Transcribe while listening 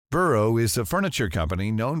Burrow is a furniture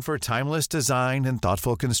company known for timeless design and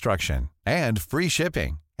thoughtful construction, and free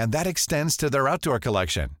shipping, and that extends to their outdoor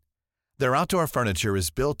collection. Their outdoor furniture is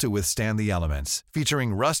built to withstand the elements,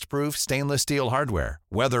 featuring rust-proof stainless steel hardware,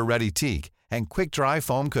 weather-ready teak, and quick-dry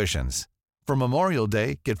foam cushions. For Memorial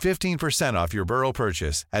Day, get 15% off your Burrow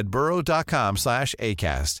purchase at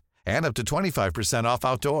burrow.com/ACAST and up to 25% off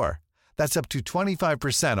outdoor. That's up to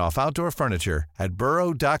 25% off outdoor furniture at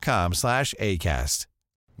burrow.com/ACAST.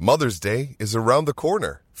 Mother's Day is around the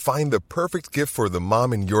corner. Find the perfect gift for the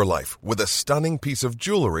mom in your life with a stunning piece of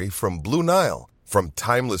jewelry from Blue Nile. From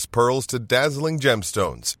timeless pearls to dazzling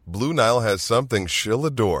gemstones, Blue Nile has something she'll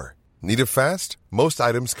adore. Need it fast? Most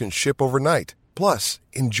items can ship overnight. Plus,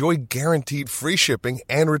 enjoy guaranteed free shipping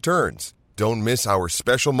and returns. Don't miss our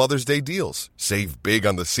special Mother's Day deals. Save big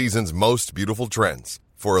on the season's most beautiful trends.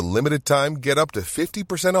 For a limited time, get up to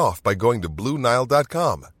 50% off by going to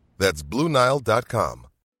BlueNile.com. That's BlueNile.com.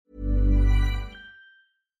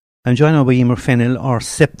 I'm joined by Emer Fennell, our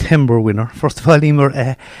September winner. First of all,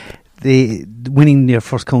 Emer, the winning their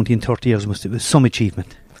first county in 30 years it was some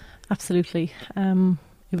achievement. Absolutely.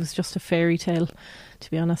 It was just a fairy tale,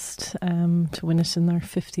 to be honest, to win it in our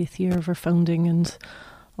 50th year of our founding, and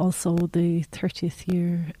also the 30th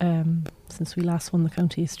year since we last won the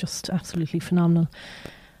county is just absolutely phenomenal.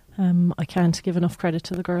 I can't give enough credit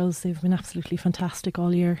to the girls. They've been absolutely fantastic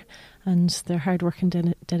all year, and their hard work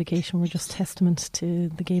and dedication were just testament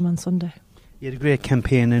to the game on Sunday. You had a great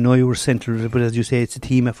campaign. I know you were central, but as you say, it's a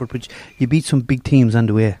team effort, but you beat some big teams on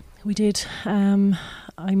the way. We did.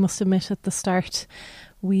 I must admit at the start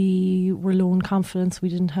we were low in confidence. We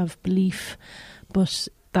didn't have belief, but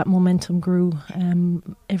that momentum grew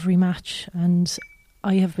every match, and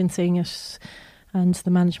I have been saying it, and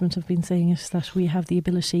the management have been saying it, that we have the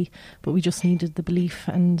ability, but we just needed the belief,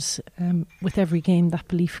 and with every game that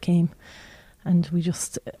belief came, and we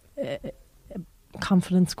just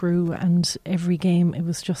confidence grew, and every game it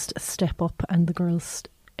was just a step up, and the girls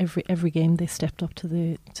every game they stepped up to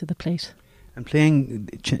the plate. And playing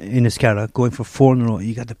in Escarra, going for 4 in a row,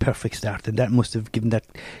 you got the perfect start, and that must have given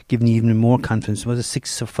you even more confidence. Was it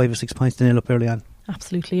 5 or 6 points to nil up early on?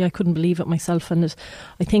 Absolutely, I couldn't believe it myself, and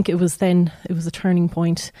I think it was a turning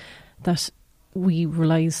point that we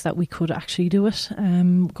realised that we could actually do it.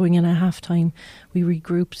 Going in at half time, we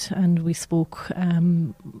regrouped and we spoke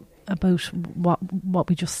about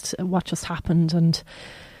what just happened, and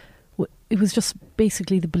it was just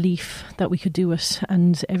basically the belief that we could do it,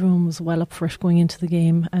 and everyone was well up for it going into the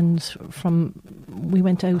game, and we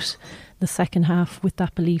went out the second half with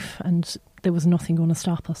that belief, and there was nothing going to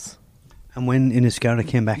stop us. And when Inniscarra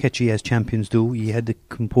came back at you, as champions do, you had the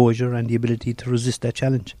composure and the ability to resist that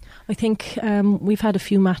challenge. I think we've had a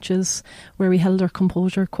few matches where we held our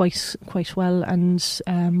composure quite well, and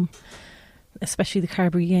especially the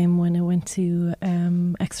Carbery game, when it went to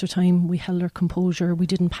extra time, we held our composure, we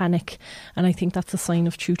didn't panic, and I think that's a sign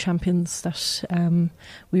of true champions, that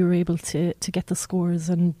we were able to get the scores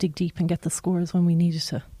and dig deep and get the scores when we needed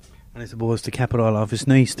to. And I suppose to cap it all off, it's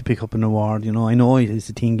nice to pick up an award. You know, I know it's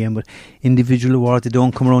a team game, but individual awards, they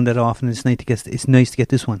don't come around that often. It's nice to get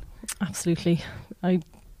this one. Absolutely.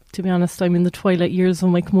 To be honest, I'm in the twilight years of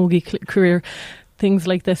my camogie career. Things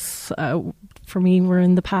like this, for me, were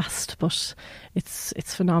in the past, but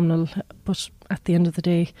it's phenomenal. But at the end of the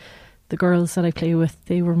day, the girls that I play with,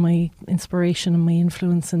 they were my inspiration and my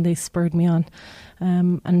influence, and they spurred me on.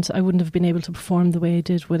 And I wouldn't have been able to perform the way I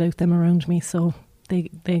did without them around me. So they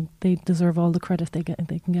deserve all the credit they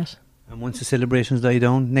can get. And once the celebrations die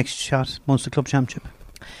down, next shot, Munster Club Championship.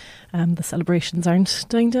 The celebrations aren't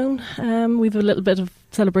dying down. We have a little bit of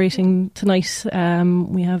celebrating tonight.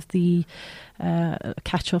 We have the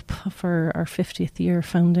catch up for our 50th year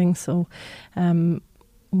founding, so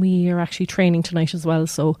we are actually training tonight as well.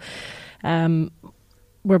 So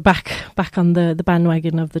we're back on the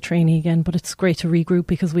bandwagon of the training again, but it's great to regroup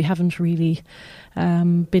because we haven't really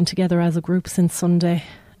been together as a group since Sunday,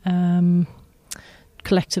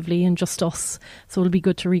 collectively, and just us. So it'll be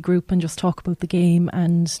good to regroup and just talk about the game,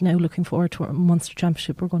 and now looking forward to our Munster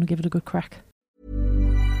Championship. We're going to give it a good crack.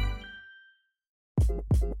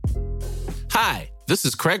 Hi, this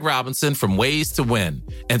is Craig Robinson from Ways to Win,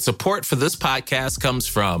 and support for this podcast comes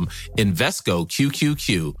from Invesco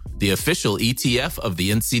QQQ, the official ETF of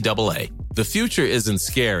the NCAA. The future isn't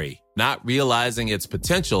scary. Not realizing its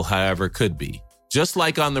potential, however, could be. Just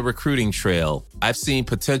like on the recruiting trail, I've seen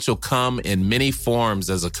potential come in many forms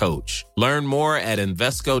as a coach. Learn more at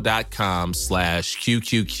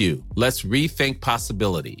Invesco.com/QQQ. Let's rethink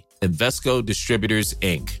possibility. Invesco Distributors,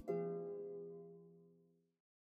 Inc.